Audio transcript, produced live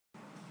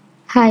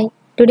Hi,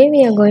 today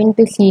we are going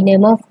to see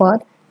demo for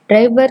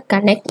Driver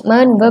Connect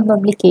MERN web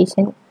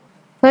application.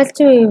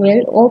 First we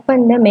will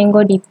open the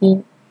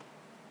MongoDB.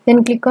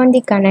 Then click on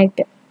the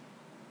connect.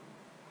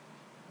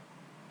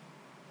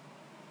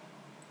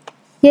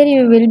 Here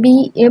you will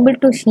be able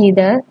to see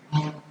the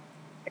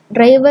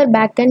driver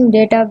backend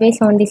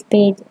database on this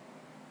page.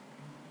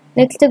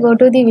 Next go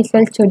to the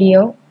Visual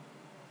Studio.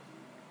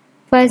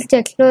 First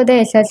explore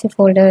the SRC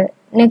folder.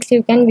 Next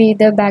you can view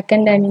the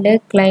backend and the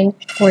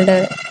client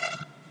folder.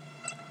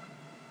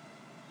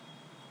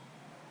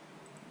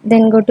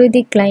 Then go to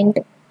the client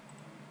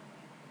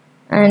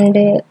and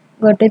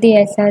go to the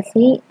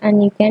SRC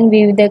and you can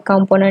view the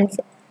components.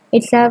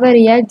 It's our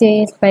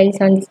React.js files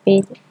on this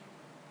page.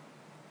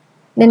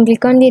 Then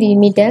click on the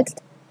readme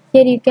text.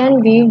 Here you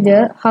can view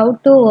the how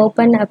to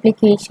open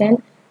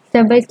application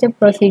step-by-step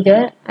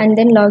procedure and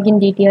then login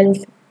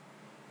details.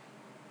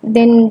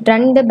 Then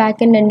run the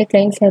backend and the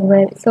client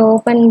server. So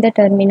open the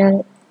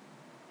terminal.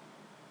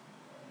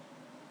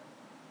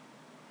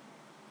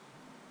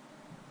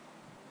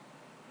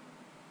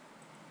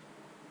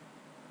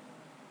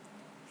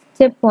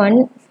 Step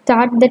 1.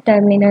 Start the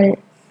terminal.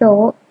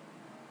 So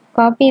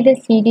copy the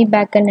CD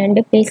backend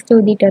and paste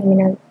to the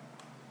terminal.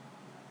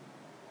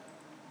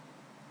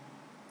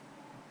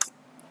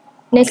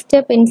 Next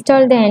step,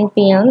 install the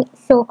npm.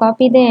 So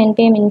copy the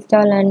npm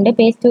install and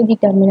paste to the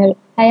terminal.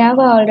 I have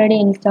already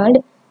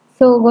installed.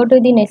 So go to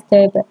the next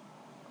step.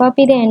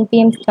 Copy the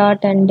npm start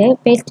and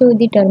paste to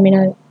the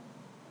terminal.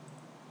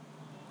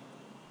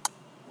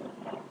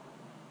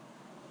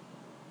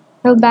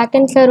 Now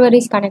backend server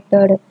is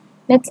connected.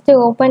 Next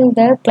open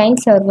the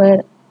client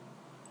server.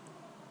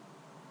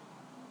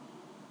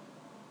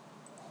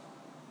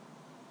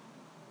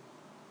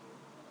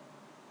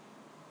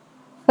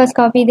 First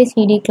copy the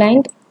CD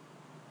client.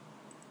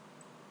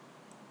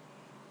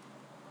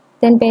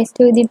 Then paste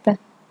to the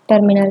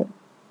terminal.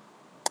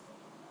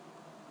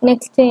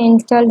 Next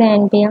install the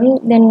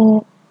npm.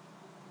 Then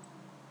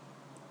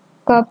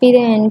copy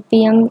the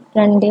npm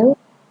run div.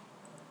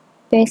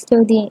 Paste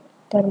to the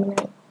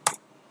terminal.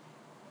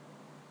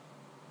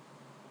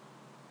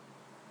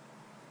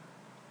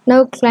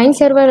 Now client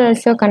server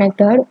also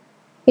connected.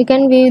 You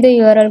can view the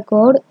URL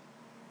code.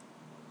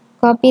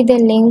 Copy the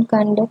link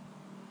and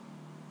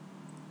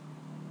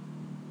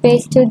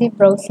paste to the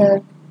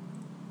browser.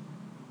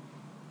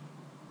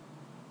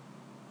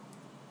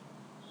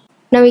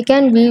 Now we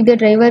can view the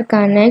driver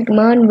connect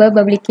MERN web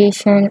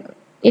application.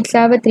 It's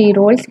have three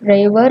roles: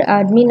 driver,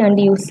 admin and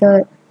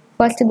user.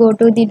 First go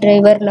to the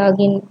driver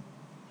login.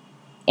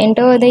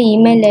 Enter the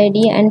email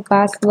ID and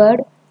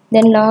password.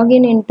 Then log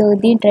in into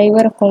the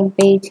driver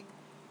homepage.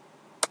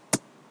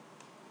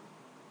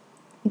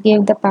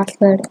 Give the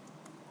password.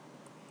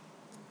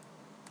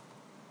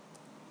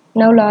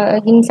 Now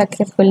log in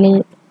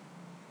successfully.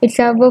 It's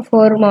have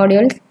 4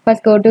 modules.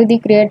 First go to the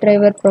create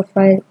driver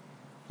profile.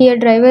 Here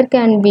driver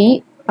can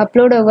be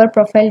upload our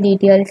profile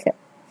details.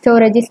 So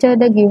register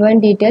the given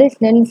details,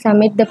 then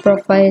submit the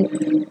profile.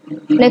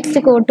 Next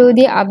go to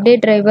the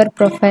update driver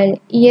profile.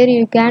 Here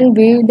you can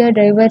view the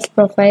driver's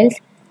profiles.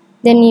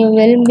 Then you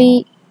will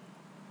be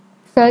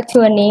search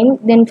your name,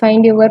 then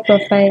find your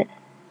profile.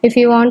 If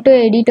you want to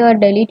edit or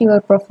delete your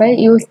profile,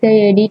 use the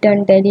edit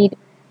and delete.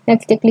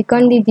 Next click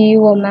on the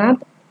geo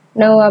map.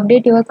 Now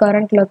update your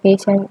current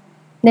location.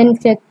 Then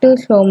check to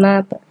show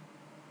map.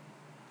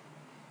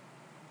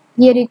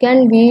 Here you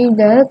can view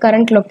the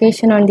current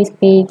location on this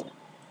page.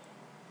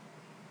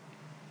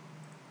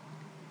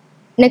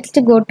 Next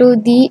go to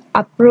the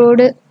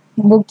upload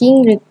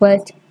booking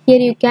request. Here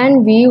you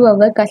can view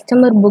our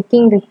customer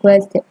booking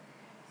request.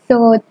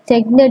 So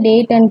check the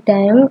date and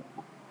time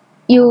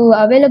you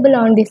available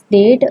on this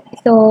date.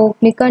 So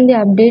click on the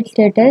update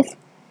status,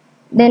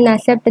 then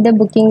accept the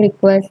booking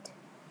request.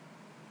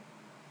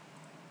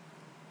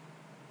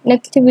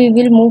 Next we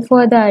will move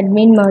for the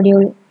admin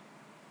module.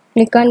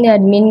 Click on the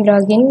admin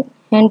login,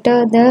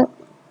 enter the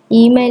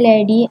email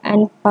ID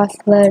and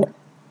password.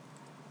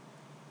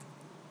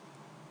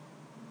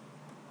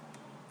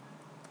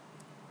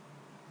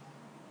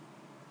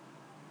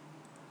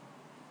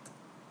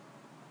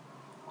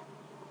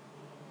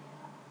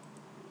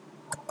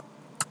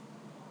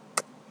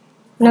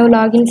 Now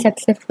login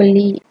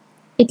successfully.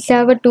 It's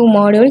have 2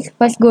 modules.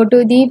 First go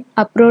to the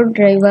upload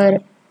driver.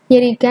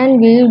 Here you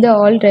can view the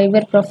all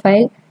driver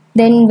profile.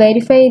 Then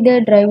verify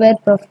the driver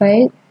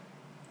profile.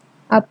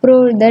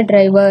 Upload the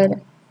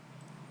driver.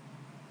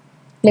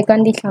 Click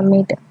on the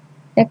submit.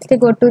 Next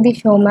go to the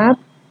show map.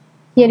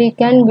 Here you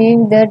can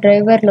view the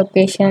driver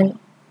location.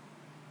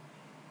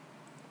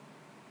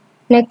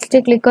 Next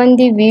click on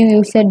the view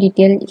user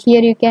detail.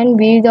 Here you can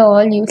view the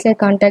all user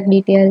contact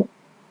detail.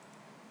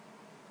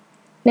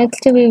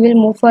 Next we will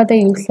move for the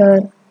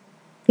user.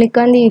 Click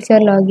on the user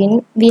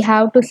login. We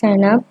have to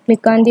sign up.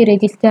 Click on the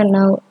register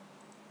now.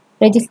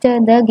 Register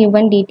the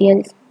given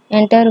details.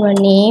 Enter one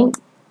name,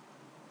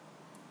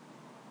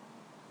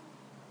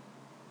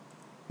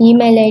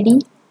 email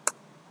ID,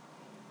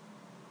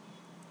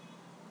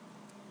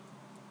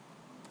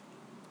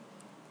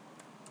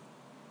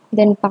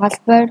 then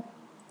password,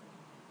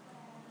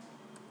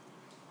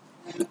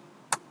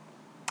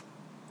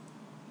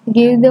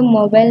 Give the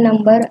mobile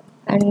number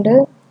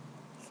and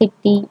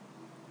city.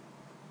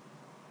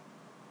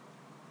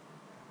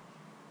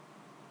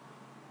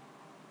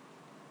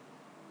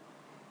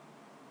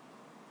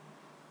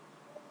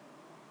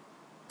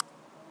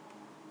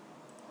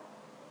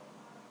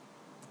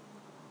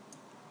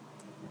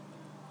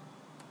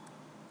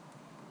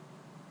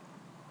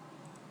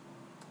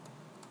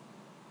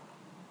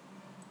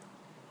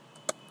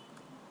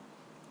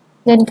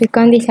 Then click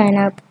on the sign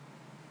up.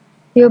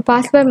 Your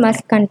password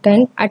must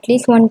contain at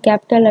least one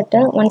capital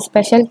letter, one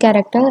special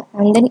character,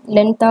 and then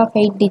length of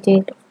 8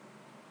 digits.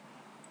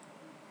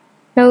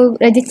 Now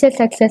register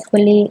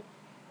successfully.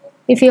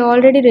 If you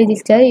already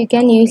registered, you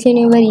can use in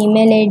your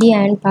email ID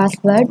and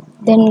password.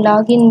 Then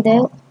log in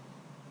the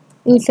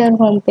user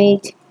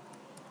homepage.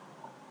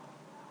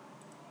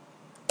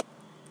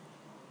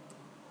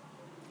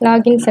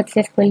 Login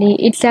successfully.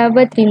 It's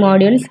about 3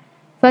 modules.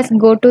 First,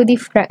 go to the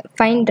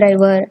find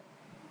driver.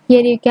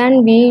 Here you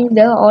can view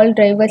the all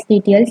drivers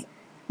details.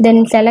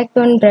 Then select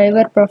one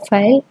driver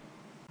profile.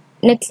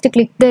 Next,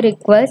 click the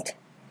request.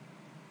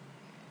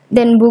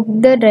 Then book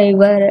the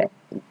driver.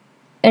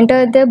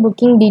 Enter the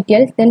booking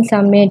details. Then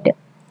submit.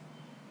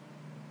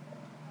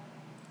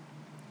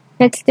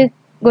 Next,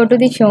 go to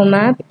the show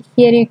map.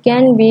 Here you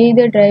can view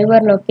the driver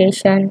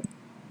location.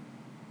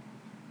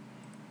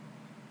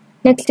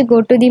 Next,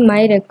 go to the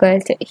My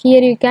Request.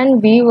 Here you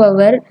can view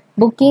our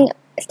booking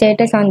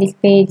status on this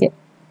page.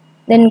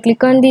 Then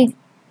click on the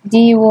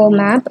geo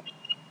map.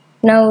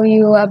 Now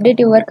you update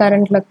your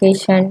current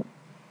location.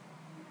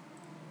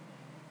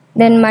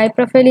 Then My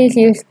Profile is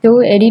used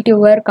to edit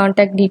your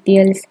contact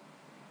details.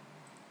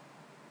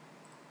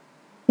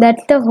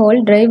 That's the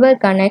whole Driver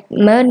Connect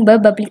MERN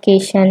web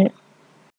application.